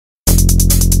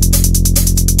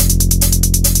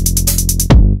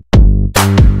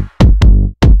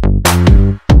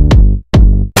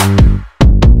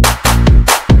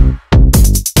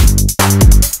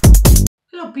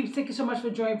much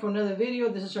for joining for another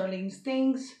video. This is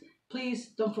ArleensThings. Please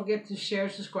don't forget to share,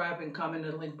 subscribe, and comment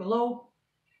in the link below.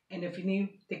 And if you're new,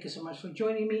 thank you so much for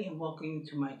joining me and welcome you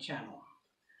to my channel.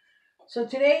 So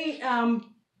today,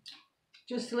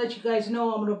 just to let you guys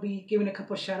know, I'm going to be giving a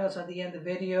couple of shout outs at the end of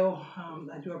the video.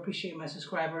 I do appreciate my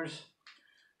subscribers.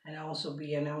 And I'll also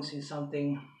be announcing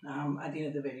something at the end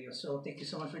of the video. So thank you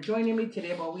so much for joining me.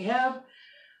 Today what we have,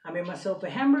 I made myself a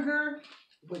hamburger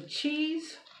with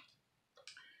cheese.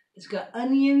 It's got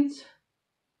onions,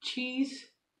 cheese.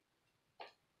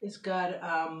 It's got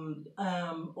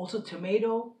also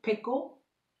tomato, pickle.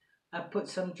 I put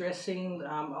some dressing.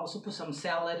 I also put some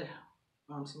salad,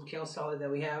 some kale salad that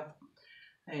we have.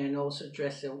 And also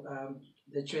dressing.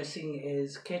 The dressing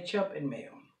is ketchup and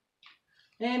mayo.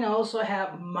 And I also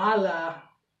have mala,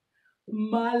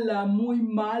 muy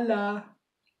mala.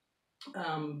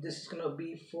 This is gonna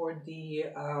be for the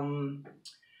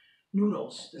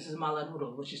noodles. This is mala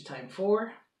noodle, which is time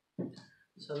 4.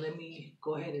 So let me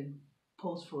go ahead and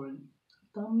pose for a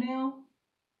thumbnail.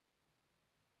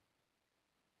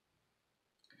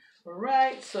 All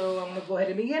right, so I'm gonna go ahead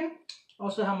and begin.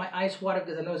 Also have my ice water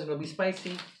because I know it's gonna be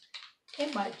spicy,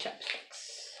 and my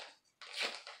chopsticks.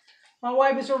 My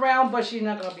wife is around, but she's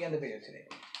not going to be on the video today.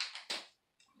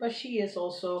 But she is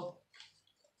also,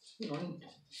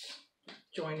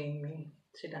 joining me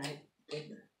tonight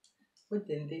with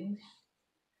things.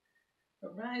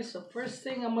 Alright, so first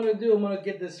thing I'm going to do, I'm going to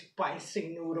get the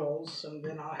spicy noodles. And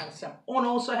then I'll have some. Oh, and I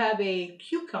also have a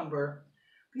cucumber.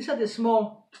 These are the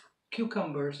small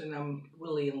cucumbers, and I'm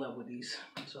really in love with these.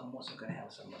 So I'm also going to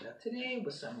have some of that today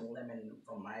with some lemon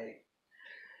from my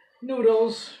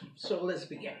noodles. So let's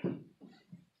begin.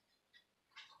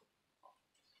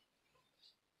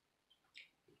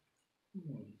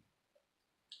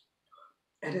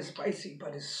 It is spicy,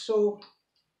 but it's so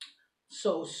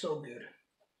good.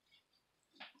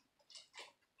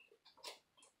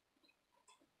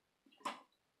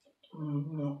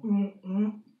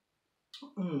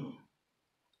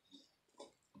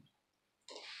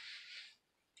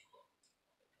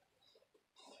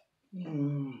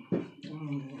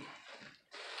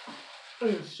 It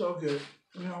is so good.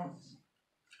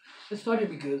 It's funny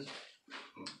because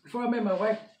before I met my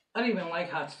wife, I didn't even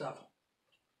like hot stuff.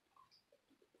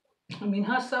 I mean,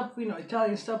 hot stuff,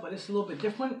 Italian stuff, but it's a little bit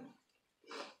different.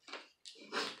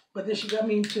 But then she got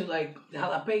me into like the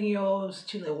jalapenos,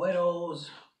 chile güeros,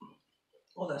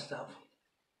 all that stuff.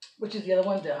 Which is the other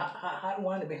one, the hot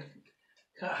one, the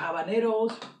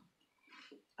habaneros.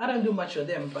 I don't do much of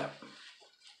them, but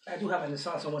I do have in the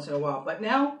salsa once in a while. But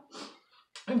now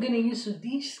I'm getting used to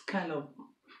these kind of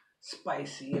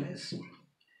spicy, and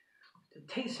the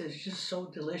taste is just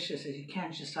so delicious that you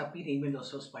can't just stop eating even though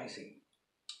it's so spicy.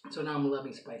 So now I'm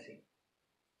loving spicy.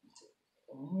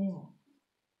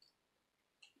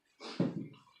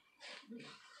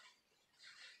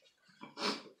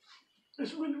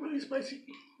 It's really, really spicy.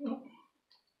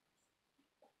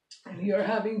 And you're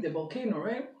having the volcano,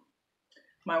 right?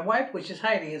 My wife, which is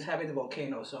Heidi, is having the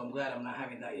volcano, so I'm glad I'm not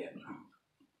having that yet.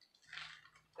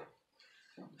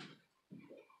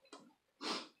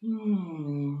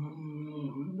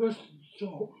 That's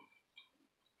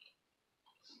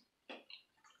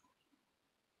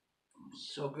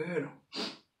so good.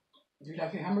 Do you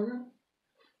like your hamburger?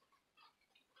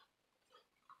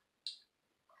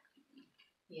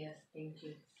 Yes, thank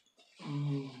you.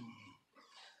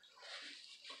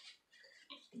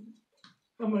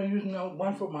 I'm going to use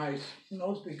one for my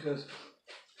nose because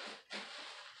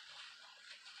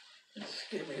it's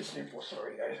gave me a sniffle.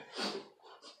 Sorry, guys.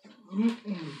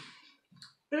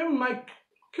 And my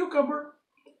cucumber.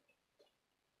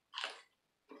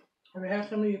 Have you had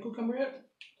some of your cucumber yet?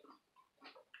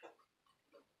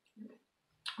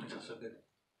 It's also good.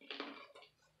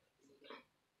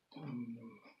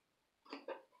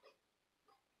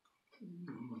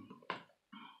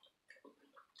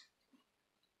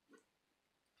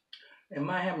 In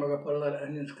my hamburger, I put a lot of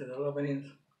onions because I love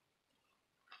onions.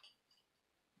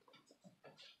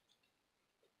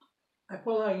 I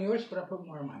put a lot in yours, but I put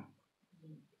more in mine.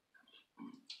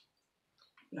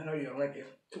 I know you don't like it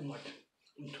too much.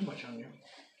 Too much onion.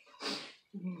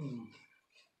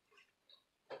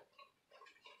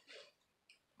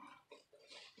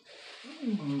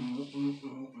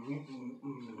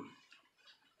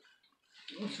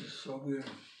 This is so good.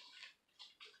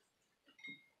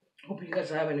 Hope you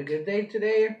guys are having a good day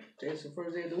today. Today's the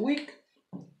first day of the week.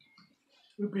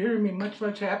 You'll be hearing me much,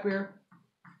 much happier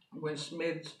when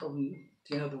Smid's of the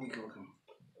end of the week will come.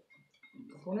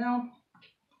 But for now,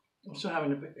 I'm still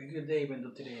having a good day even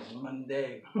though today is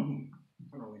Monday. I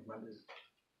don't like Mondays.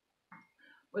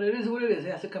 But it is what it is.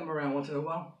 It has to come around once in a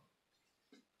while.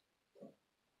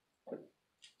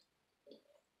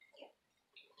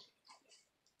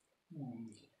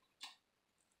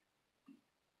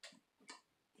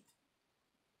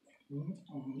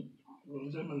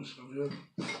 Those lemons so good.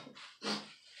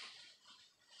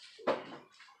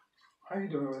 How you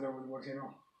doing over there with the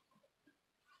volcano?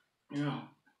 Yeah.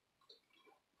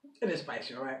 It is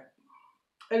spicy, alright?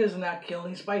 It is not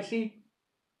killing spicy.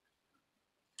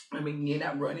 I mean, you're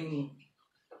not running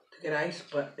to get ice,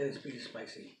 but it is pretty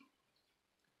spicy.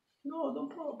 No,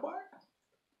 don't pull apart.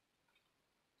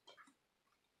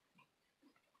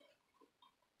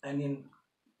 Onion.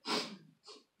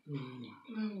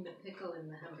 The pickle in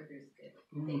the hamburger is good.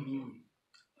 Thank you.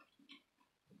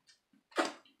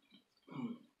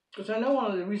 Because I know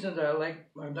one of the reasons that I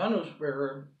like McDonald's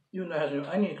burger, even though it has no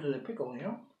onion, because of the pickle, you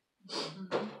know?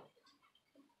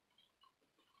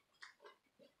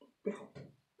 Pickle.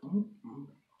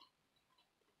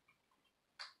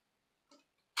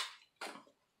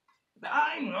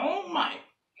 I know my.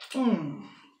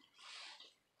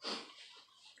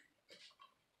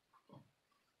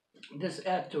 This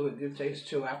adds to a good taste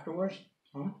too afterwards.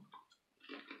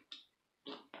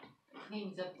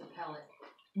 Cleans up the palate.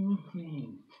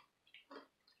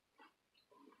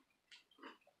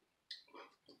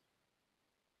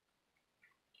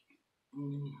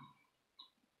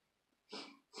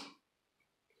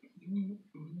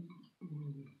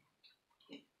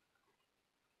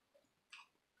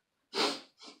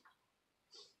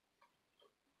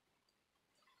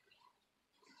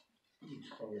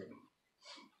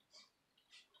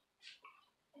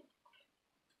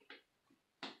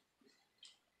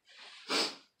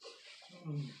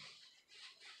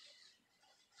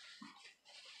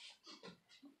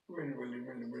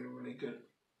 Really good.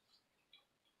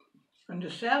 And the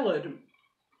salad,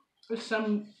 there's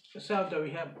some salad that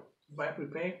we have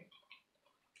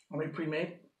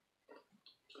pre-made.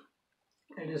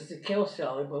 And it's the kale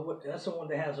salad, but that's the one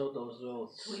that has all those little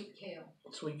sweet kale.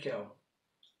 Sweet kale.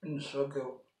 And it's so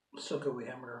good with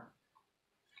hamburger.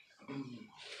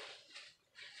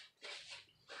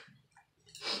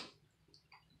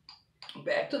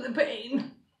 Back to the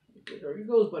pain. Okay, there he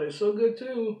goes, but it's so good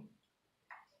too.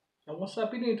 I won't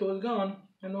stop eating until it's gone.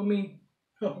 I know me.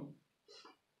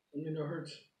 It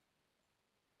hurts.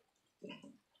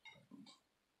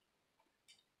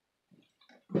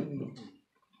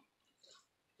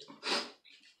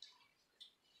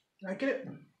 I get it.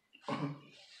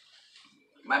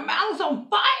 My mouth's on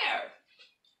fire.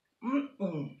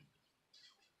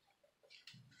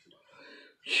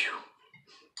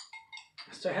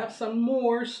 So I have some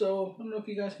more, so I don't know if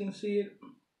you guys can see it.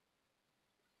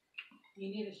 You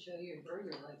need to show your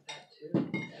burger like that too.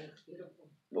 That's beautiful.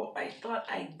 Well, I thought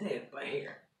I did, but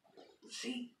here.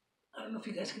 See? I don't know if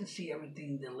you guys can see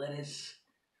everything. The lettuce,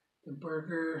 the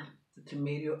burger, the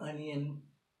tomato, onion.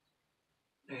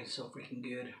 It's so freaking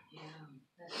good. Yeah,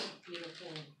 that's a beautiful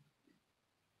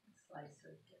slice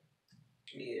right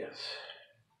there. Yes.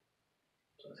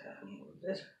 So let's have more of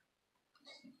this.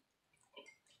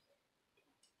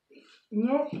 You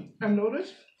know, I've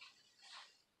noticed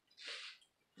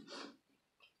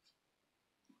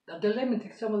that the lemon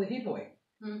takes some of the heat away.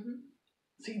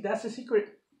 See, that's the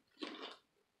secret.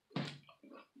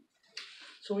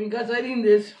 So when you guys are eating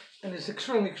this, and it's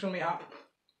extremely hot,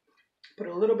 put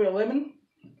a little bit of lemon,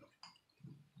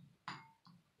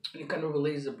 and it kind of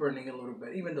relieves the burning a little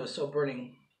bit, even though it's still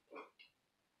burning.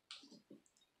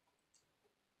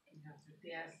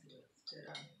 The acid is good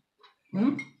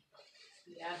on it.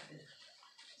 The acid.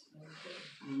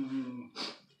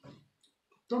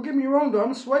 Don't get me wrong though,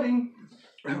 I'm sweating.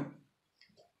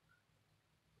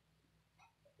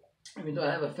 Even though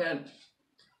I have a fan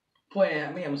pointing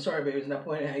at me, I'm sorry baby, it's not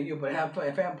pointing at you, but I have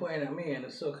a fan pointing at me and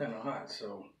it's still kind of hot,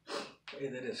 so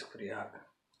it is pretty hot.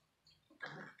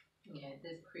 Yeah, it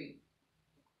does creep.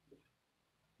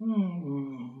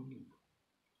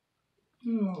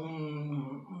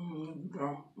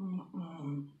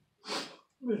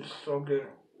 It's so good.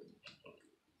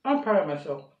 I'm proud of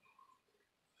myself.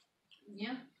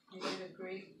 Yeah, you did a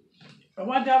great. I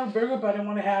wanted to have a burger, but I didn't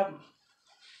want to have,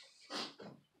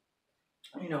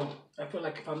 you know, I feel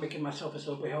like if I'm making myself a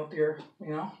little bit healthier, you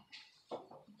know.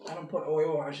 I don't put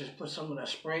oil, I just put some of that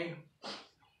spray.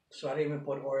 So I didn't even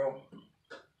put oil.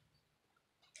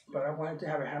 But I wanted to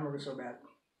have a hamburger so bad.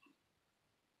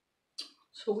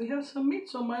 So we have some meat,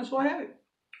 so might as well have it.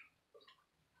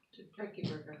 It's a turkey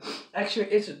burger. Actually,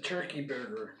 it's a turkey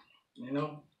burger. You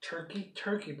know, turkey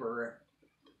burger.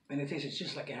 And it tastes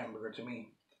just like a hamburger to me.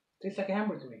 It tastes like a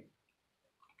hamburger to me.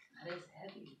 That is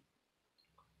heavy.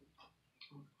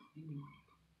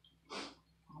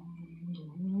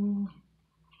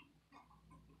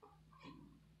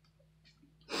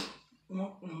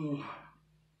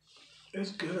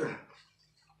 It's good.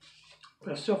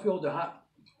 But I still feel the hot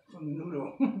from the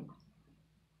noodle.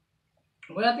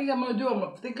 What I think I'm gonna do, I'm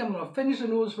gonna finish the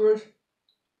noodles first,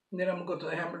 and then I'm gonna go to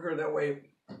the hamburger. That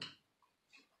way,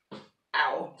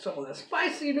 ow, some of the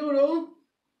spicy noodles.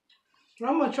 What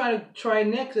I'm gonna try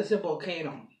next is a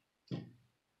volcano.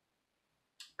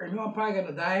 I know I'm probably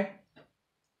gonna die.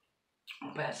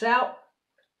 I'll pass out,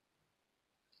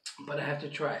 but I have to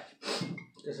try it.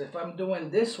 Because if I'm doing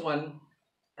this one,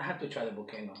 I have to try the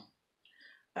volcano.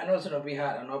 I know it's gonna be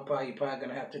hot. I know you're probably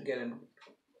gonna have to get a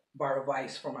bar of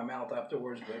ice for my mouth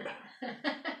afterwards, but.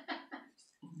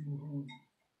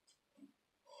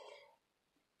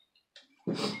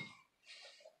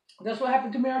 That's what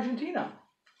happened to me in Argentina.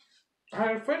 I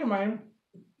had a friend of mine.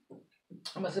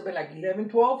 I must have been like 11,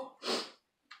 12.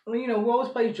 Well, you know, we always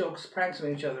play jokes, pranks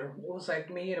on each other. It was like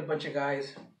me and a bunch of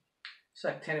guys. It's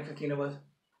like 10 or 15 of us.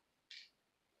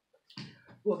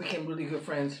 We became really good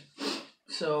friends.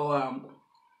 So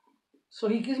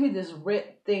he gives me this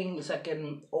red thing. It's like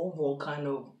an oval kind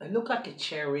of. It looked like a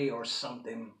cherry or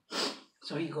something.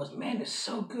 So he goes, man, it's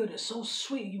so good. It's so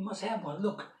sweet. You must have one.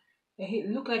 Look. And he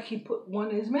looked like he put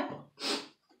one in his mouth.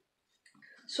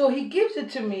 So he gives it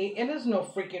to me, and there's no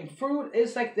freaking fruit.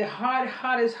 It's like the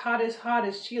hottest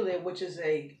chile, which is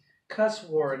a cuss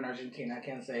word in Argentina. I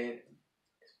can't say it.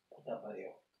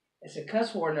 It's a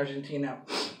cuss word in Argentina.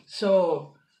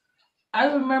 So I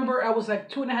remember I was like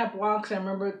 2.5 blocks. I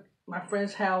remember my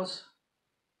friend's house.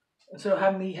 Instead of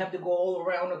having me have to go all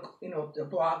around, the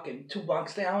block and 2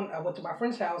 blocks down, I went to my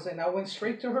friend's house and I went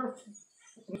straight to her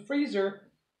freezer.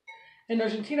 In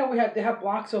Argentina, they have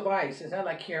blocks of ice. It's not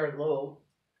like here a little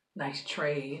nice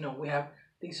tray.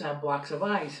 These have blocks of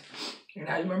ice. And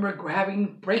I remember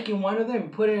breaking one of them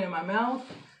and putting it in my mouth.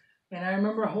 And I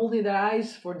remember holding the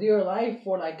ice for dear life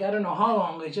for like, I don't know how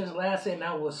long. It just lasted and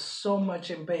I was so much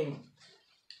in pain.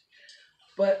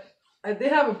 But I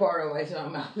did have a bar of ice in my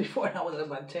mouth before, and I was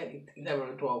about 10, 11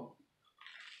 or 12.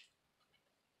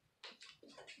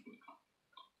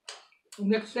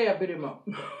 Next day, I beat him up.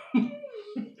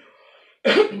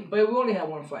 But we only had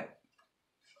one fight.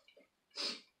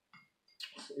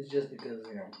 It's just because,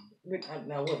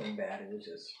 that wasn't bad. It was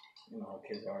just, how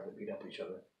kids are to beat up each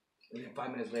other. And then 5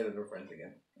 minutes later, they're friends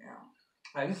again. Yeah.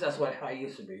 At least that's what I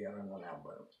used to be. I don't know now,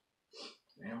 but,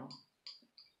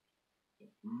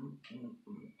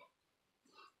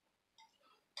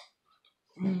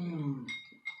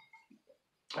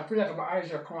 I feel like my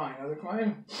eyes are crying. Are they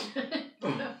crying?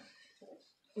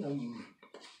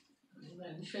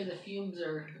 I'm sure the fumes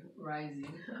are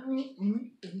rising.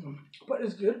 But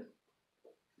it's good.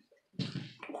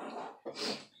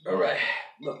 All right.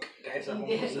 Look, guys,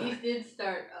 You did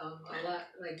start a lot,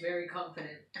 like, very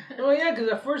confident. Oh, yeah, because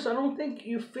at first, I don't think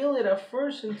you feel it at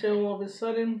first until all of a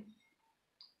sudden,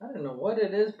 I don't know what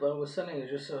it is, but all of a sudden it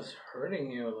just starts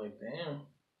hurting you. Like, damn.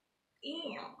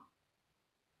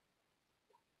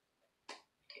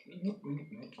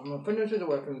 I'm going to finish it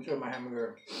away from my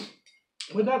hamburger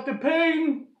without the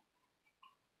pain.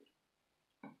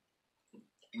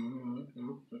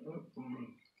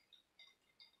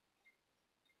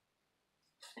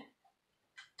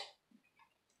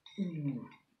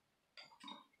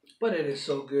 But it is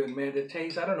so good, man. The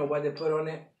taste, I don't know what they put on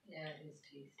it. Yeah, it is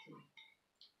tasty.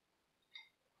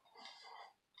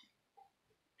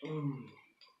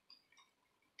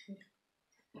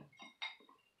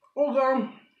 Okay.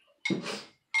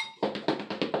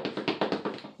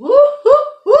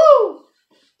 Woo!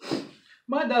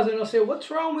 My doesn't know say,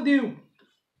 what's wrong with you?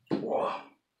 Whoa.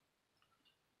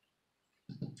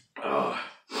 Oh.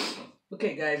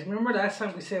 Okay, guys, remember last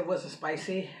time we said it wasn't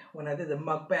spicy? When I did the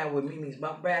mukbang with Mimi's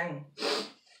mukbang?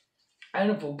 I don't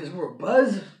know if it was because we were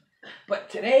buzzed, but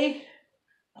today,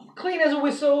 I'm clean as a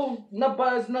whistle, no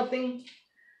buzz, nothing.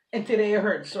 And today it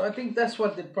hurts, so I think that's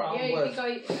what the problem was.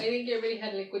 I think everybody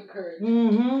had liquid courage.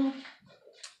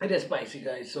 It is spicy,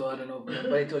 guys, so I don't know if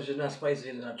anybody told you it's not spicy,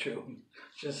 it's not true.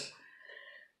 Just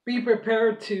be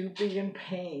prepared to be in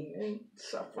pain and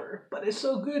suffer. But it's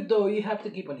so good, though, you have to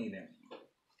keep on eating.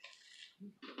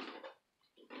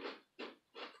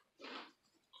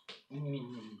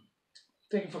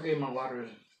 Thank you for getting my water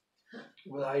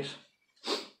with ice.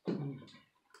 I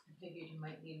figured you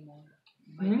might need more.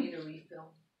 You might need a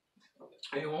refill.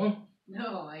 Are you on?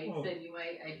 No, I said you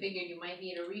might. I figured you might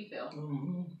need a refill.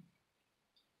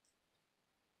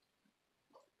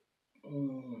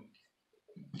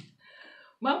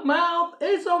 My mouth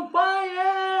is on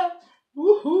fire!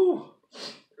 Woohoo!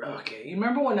 Okay, you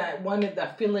remember when I wanted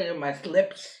that feeling in my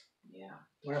lips? Yeah.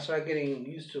 When I started getting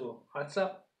used to hot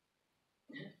stuff?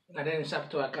 I didn't stop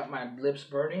till I got my lips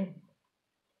burning.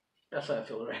 That's how I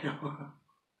feel right now.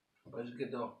 But it's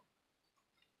good though.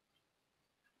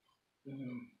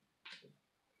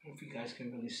 if you guys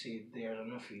can really see it there. I don't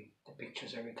know if the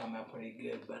pictures ever come out pretty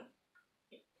good, but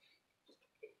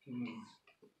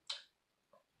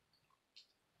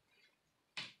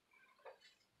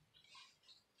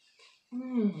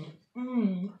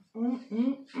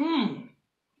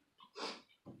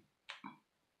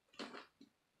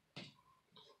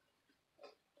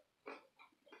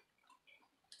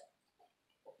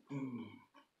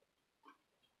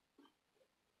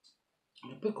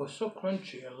The pickle is so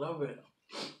crunchy. I love it.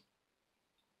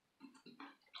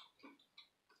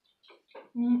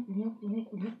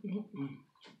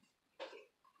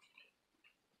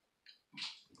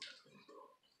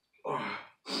 Oh,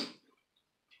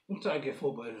 I'm trying to get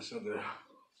full, but it's so good.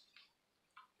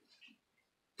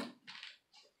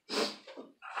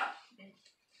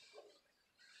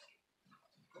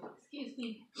 Excuse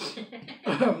me.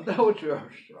 That was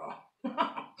your straw.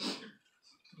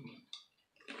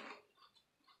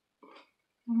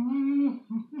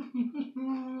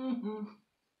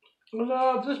 I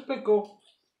love this pickle.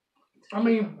 I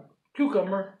mean,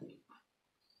 cucumber.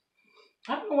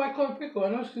 I don't know why I call it pickle. I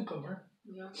know it's cucumber.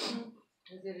 Yeah,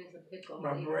 because it is a pickle.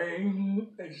 My brain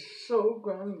is so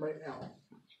gone right now.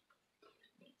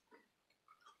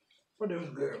 But it was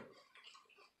good.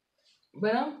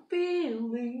 But I'm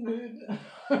feeling good.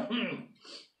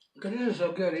 Because this is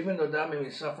so good. Even though that made me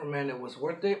suffer, man, it was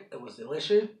worth it. It was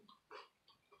delicious.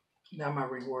 Now my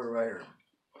reward right here.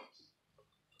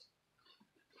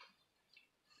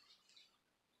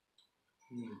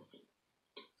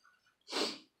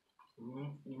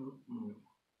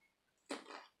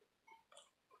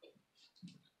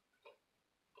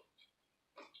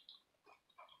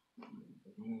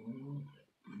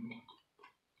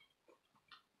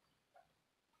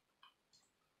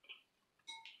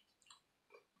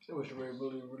 It was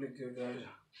really, really good, guys.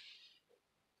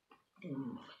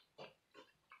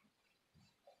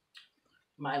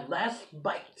 My last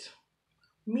bite.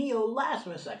 Meal last,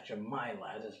 Miss Actually, my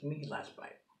last. It's me last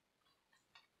bite.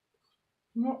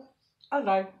 No, I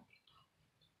like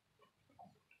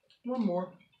one more.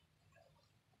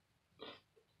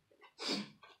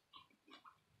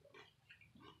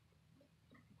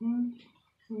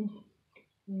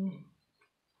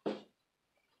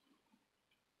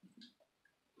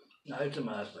 No, it's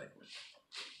my last bite.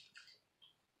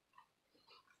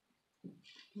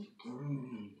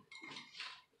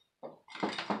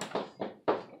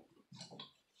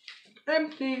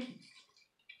 Empty.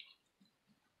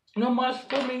 No must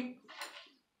for me.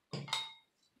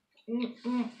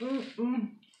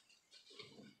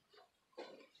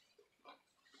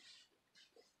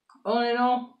 All in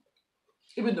all,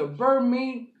 even the burn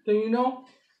meat, then you know,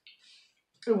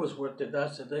 it was worth it.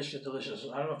 That's delicious, delicious.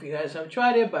 I don't know if you guys have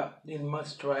tried it, but you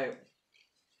must try it.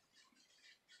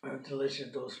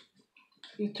 Delicious. Those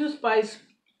the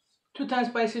 2 times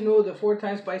spicy noodle, the 4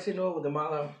 times spicy noodle with the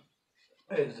mala.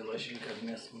 It is delicious, because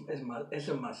it's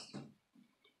a must.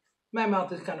 My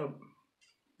mouth is kind of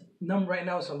numb right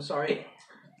now, so I'm sorry.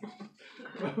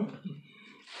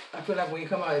 I feel like when you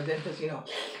come out of the dentist, you know.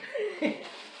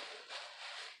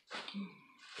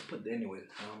 But anyways,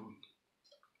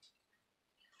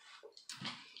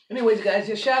 anyways, guys,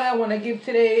 a shout out I want to give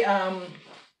today.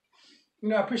 You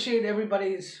know, I appreciate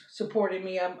everybody's supporting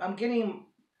me. I'm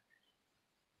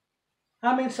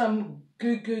in some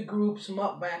good groups,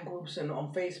 mukbang groups, and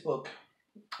on Facebook.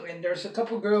 And there's a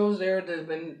couple girls there that have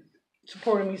been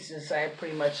supporting me since I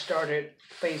pretty much started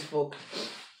Facebook.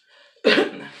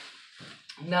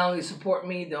 Now they support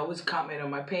me. They always comment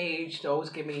on my page. They always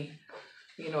give me,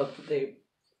 you know, they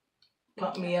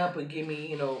pump me up and give me,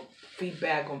 you know,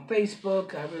 feedback on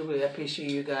Facebook. I really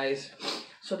appreciate you guys.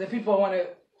 So the people I want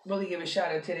to really give a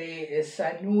shout out today is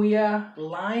Sanuya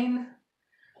Line.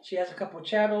 She has a couple of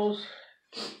channels.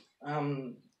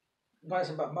 One's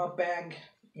about mukbang,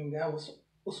 and I was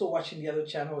also watching the other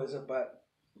channel is about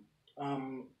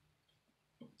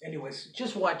anyways,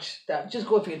 just watch that. Just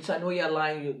go if it's Sanuya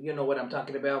Line, you know what I'm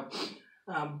talking about.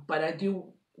 But I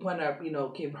do want to, you know,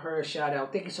 give her a shout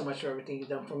out. Thank you so much for everything you've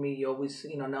done for me. You always,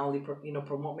 you know, not only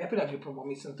promote me. I feel like you promote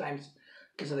me sometimes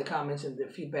because of the comments and the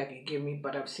feedback you give me,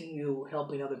 but I've seen you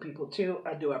helping other people too.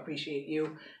 I do appreciate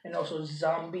you. And also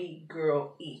Zombie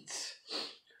Girl Eats.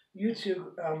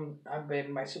 YouTube, I've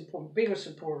been my biggest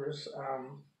supporters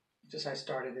since I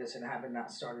started this, and I haven't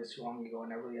not started too long ago,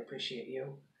 and I really appreciate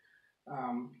you.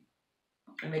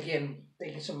 And again,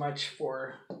 thank you so much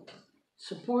for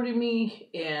supporting me.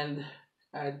 And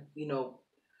you know,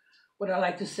 what I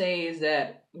like to say is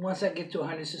that once I get to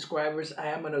 100 subscribers, I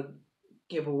am gonna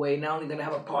give away. Not only gonna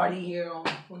have a party here on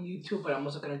YouTube, but I'm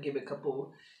also gonna give a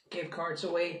couple gift cards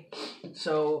away.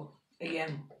 So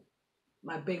again,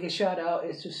 My biggest shout out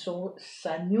is to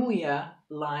Sanuya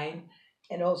Line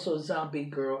and also Zombie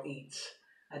Girl Eats.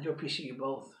 I do appreciate you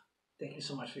both. Thank you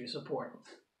so much for your support.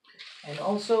 And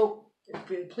also,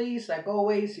 please, like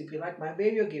always, if you like my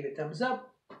video, give it thumbs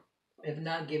up. If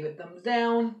not, give it thumbs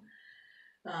down.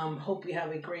 Hope you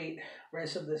have a great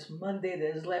rest of this Monday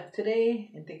that is left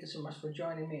today. And thank you so much for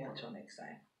joining me. Until next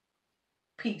time.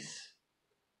 Peace.